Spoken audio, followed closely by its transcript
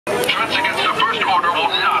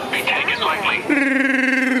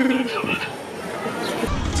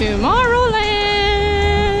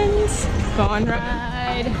Tomorrowland. Fun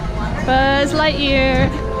ride. Buzz Lightyear.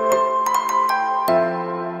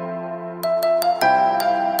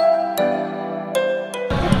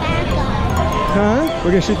 Huh? We're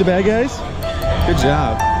gonna shoot the bad guys? Good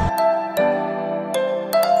job.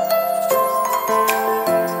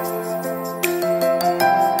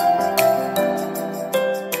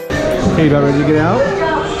 Okay, you about ready to get out?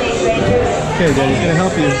 Okay, Daddy's gonna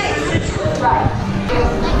help you.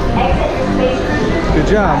 Good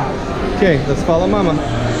job. Okay, let's follow Mama.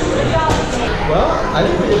 Well, I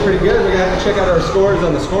think we did pretty good. We're gonna have to check out our scores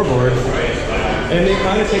on the scoreboard. And they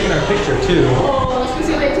might have taken our picture too. Oh, let's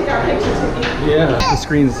see if they took our picture too. Yeah, the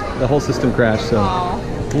screen's, the whole system crashed, so. Aww.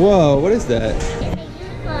 Whoa, what is that?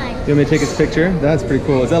 You want me to take its picture? That's pretty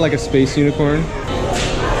cool. Is that like a space unicorn? I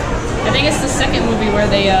think it's the second movie where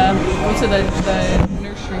they go to the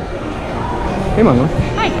nursery. Hey, Mama.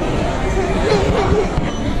 Hi.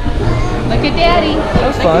 Look at Daddy. That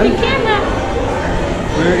was fun. Look at the camera.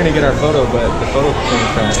 We were gonna get our photo, but the photo thing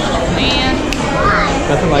crashed. Man.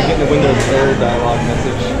 Nothing like getting the Windows error dialogue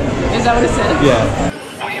message. Is that what it said? Yeah.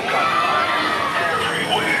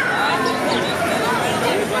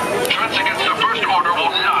 Threats against the First Order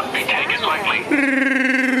will not be taken lightly.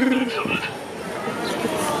 Excellent.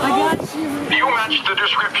 I got you. You matched the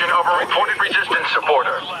description of a reported resistance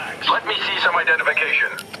supporter. Let me see some identification.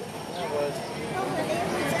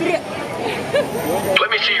 Let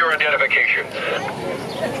me see your identification.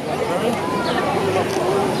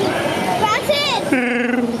 That's it!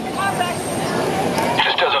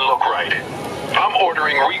 This doesn't look right. I'm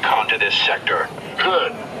ordering recon to this sector.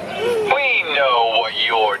 Good. We know what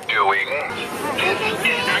you're doing. This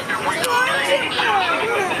is active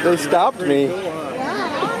recon. They stopped me.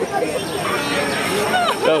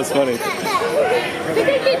 That was funny.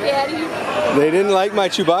 Daddy. They didn't like my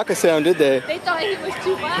Chewbacca sound, did they? They thought he was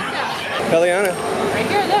Chewbacca. Eliana. Right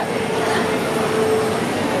here, look.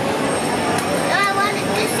 I wanted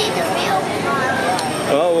to see the real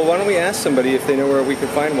one. Oh, well, why don't we ask somebody if they know where we can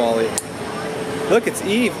find Wally? Look, it's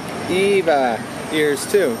Eve. Eva ears,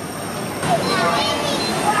 too.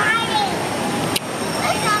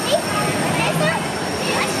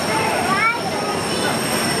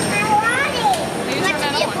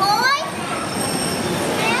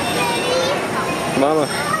 Mama.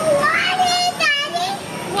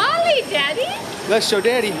 Wally, Daddy. Let's show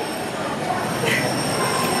Daddy.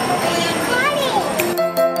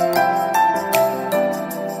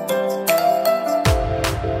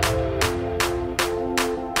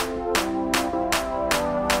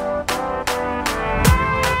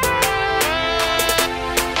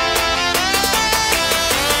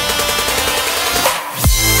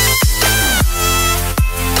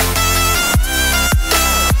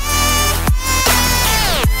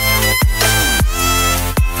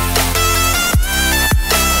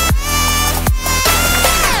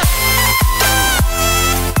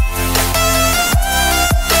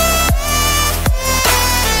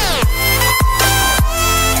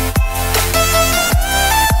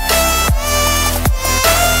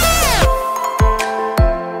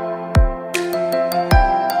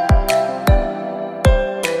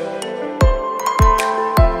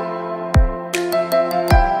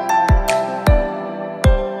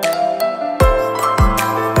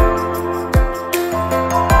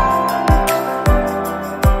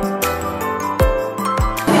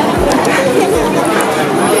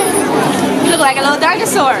 Like a little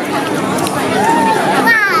dinosaur.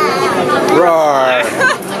 Roar.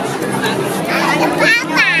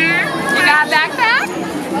 You got a backpack?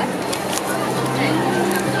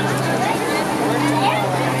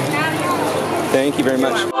 Thank you very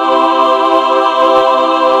much.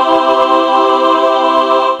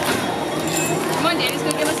 Come on, Daddy's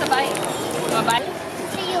gonna give us a bite. You want a bite?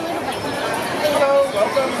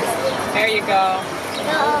 There you go.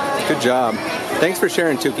 Good job. Thanks for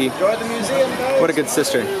sharing, Tuki. Enjoy the museum, guys. What a good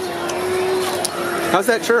sister. How's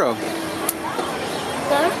that churro?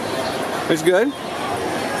 Good. It's good?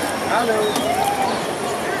 Hello.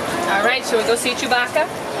 All right, shall we go see Chewbacca?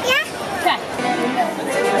 Yeah. Okay.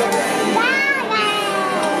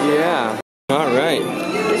 Yeah. All right.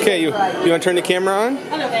 Okay, you want to turn the camera on?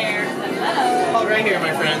 Hello there. Hello. All right here,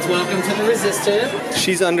 my friends. Welcome to the Resisted.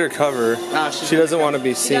 She's undercover. She doesn't want to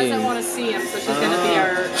be She seen. doesn't want to see him, so she's going to be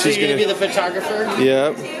our... She's You're gonna be the photographer.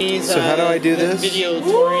 Yep. He's, So how do I do the this? Video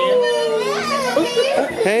tutorial.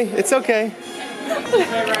 Hey, it's okay.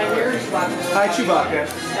 Right here. Hi, Chewbacca.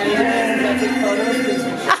 And you guys take photos.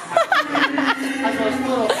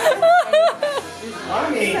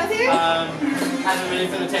 I'm waiting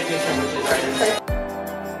for the technician, which is right here.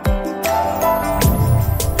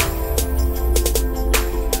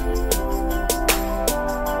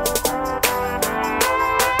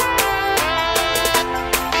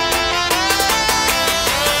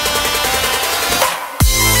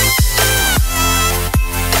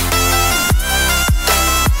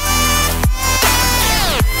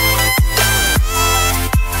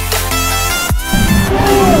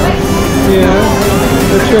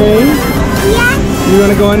 You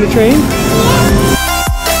want to go on the train?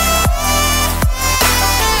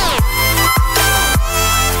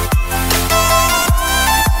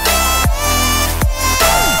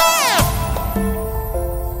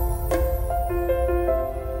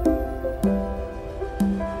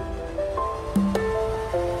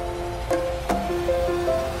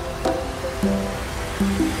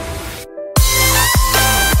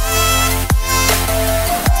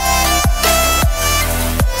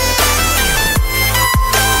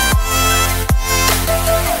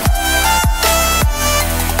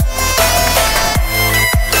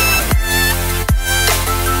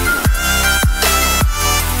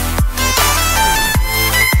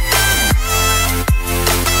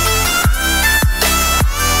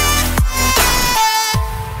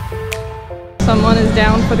 Someone is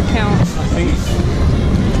down for the count. I think.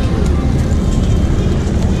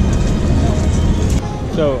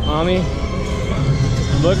 So, Ami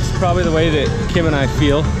looks probably the way that Kim and I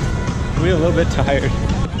feel. We're a little bit tired.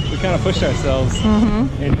 We kind of pushed ourselves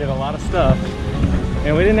and did a lot of stuff.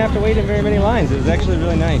 And we didn't have to wait in very many lines. It was actually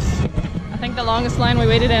really nice. I think the longest line we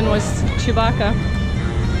waited in was Chewbacca,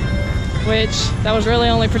 which that was really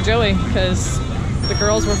only for Joey because the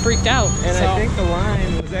girls were freaked out. And so. I think the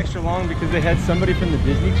line was extra long because they had somebody from the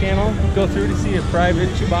Disney Channel go through to see a private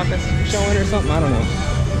Chewbacca showing or something. I don't know.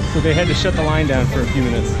 So they had to shut the line down for a few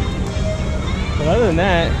minutes. But other than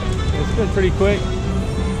that, it's been pretty quick.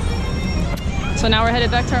 So now we're headed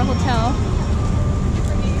back to our hotel.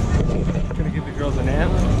 Gonna give the girls a nap.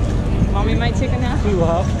 Mommy might take a nap. Cool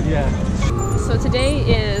off, yeah. So today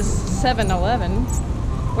is 7-Eleven.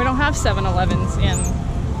 We don't have 7-Elevens in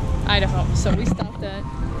Idaho, so we stopped at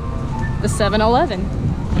the 7-Eleven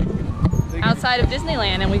outside of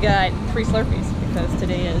Disneyland, and we got free Slurpees because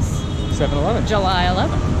today is 7-Eleven. July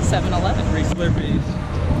 11th. 7-Eleven. Free Slurpees.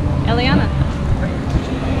 Eliana,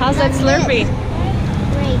 how's that Slurpee?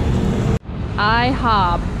 Great.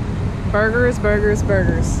 IHOB. Burgers, burgers,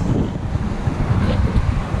 burgers.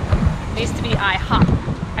 It used to be IHOP.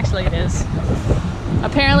 Actually, it is.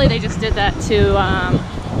 Apparently, they just did that to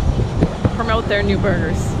promote their new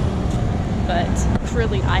burgers. But it's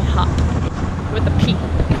really IHOP with a P.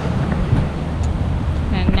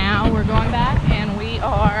 And now we're going back, and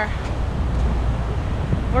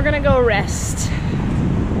we're gonna go rest.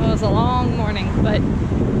 It was a long morning, but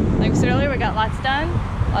like I said earlier, we got lots done,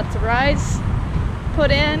 lots of rides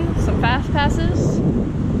put in, some fast passes.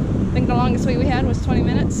 I think the longest wait we had was 20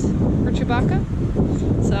 minutes for Chewbacca.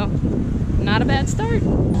 So, not a bad start. You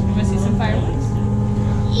wanna see some fireworks?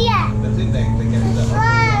 Yeah.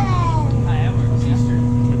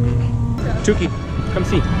 Tuki, come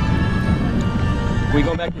see. We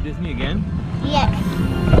going back to Disney again? Yes.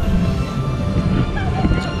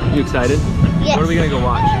 You excited? Yes. What are we gonna go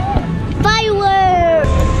watch? Fireworks.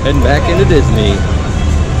 Heading back into Disney.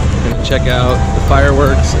 Gonna check out the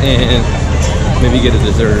fireworks and maybe get a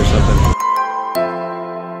dessert or something.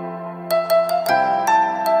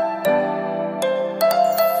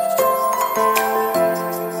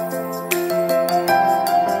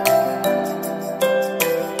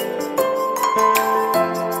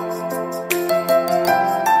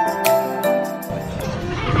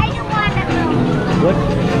 Look.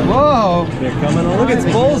 Whoa! They're coming along. Look, it's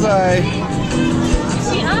Bullseye.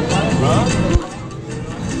 See,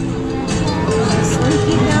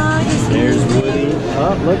 There's Woody.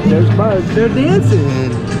 Oh, look, there's Buzz. They're dancing.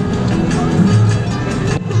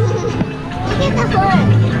 Look at the hood.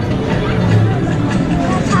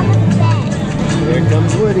 On top of the bed. There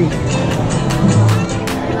comes Woody.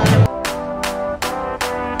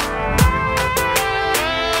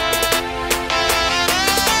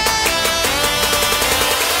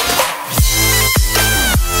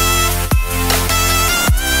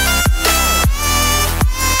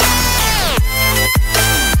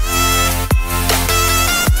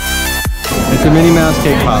 It's a Minnie Mouse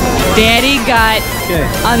cake pop. Daddy got Okay.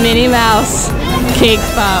 a Minnie Mouse cake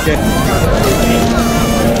pop. Okay.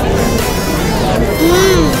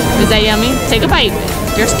 Is that yummy? Take a bite.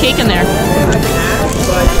 There's cake in there.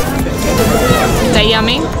 Is that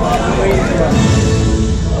yummy?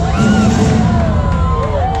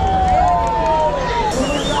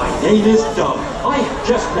 My name is Doug. I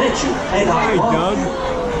just met you, and I love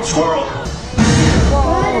Doug. Squirrel.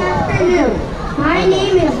 Good afternoon. My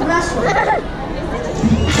name is Russell.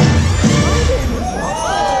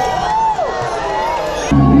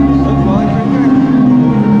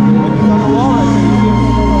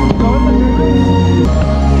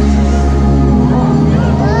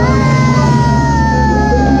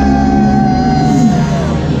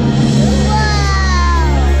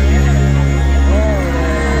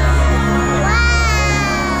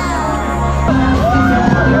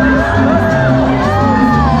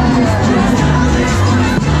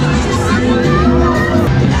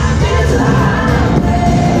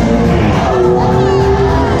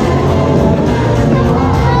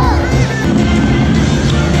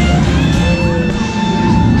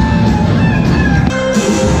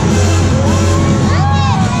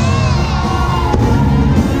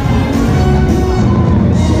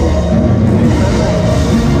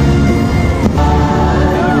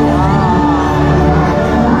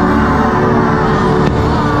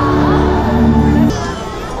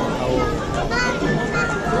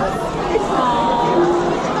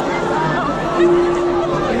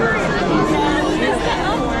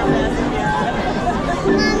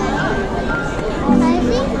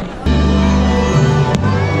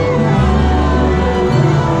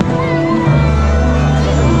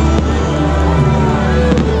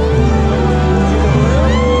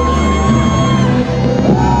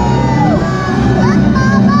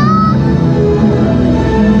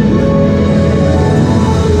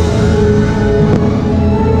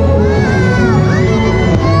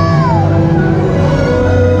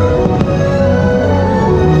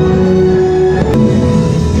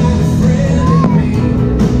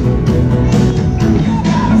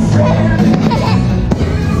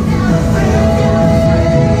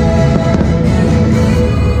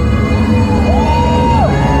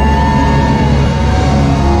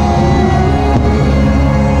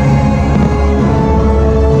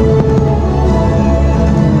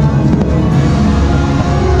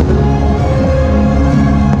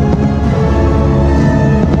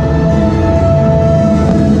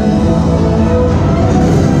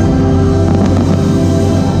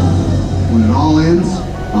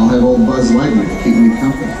 keep me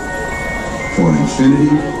company for infinity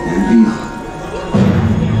and beyond.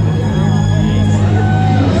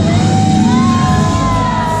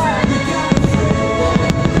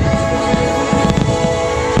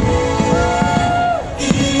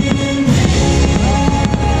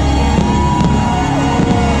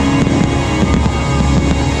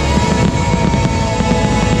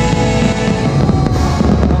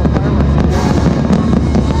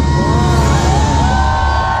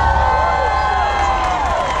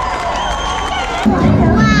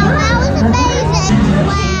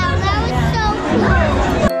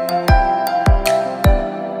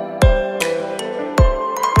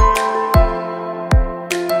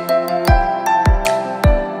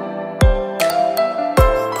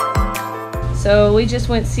 So we just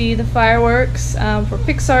went to see the fireworks for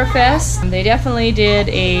Pixar Fest. They definitely did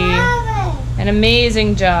an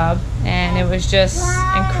amazing job, and it was just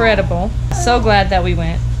incredible. So glad that we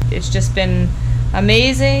went. It's just been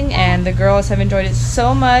amazing, and the girls have enjoyed it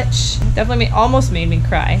so much. Definitely almost made me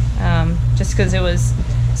cry, just because it was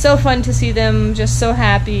so fun to see them just so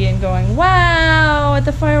happy and going wow at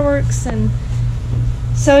the fireworks. And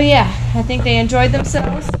so yeah, I think they enjoyed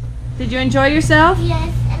themselves. Did you enjoy yourself?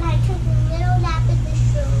 Yes, and I took a little nap in the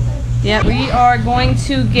stroller. Yeah, we are going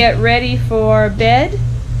to get ready for bed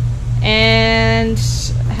and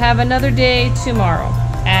have another day tomorrow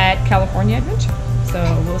at California Adventure.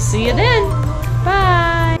 So we'll see you then.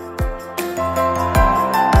 Bye.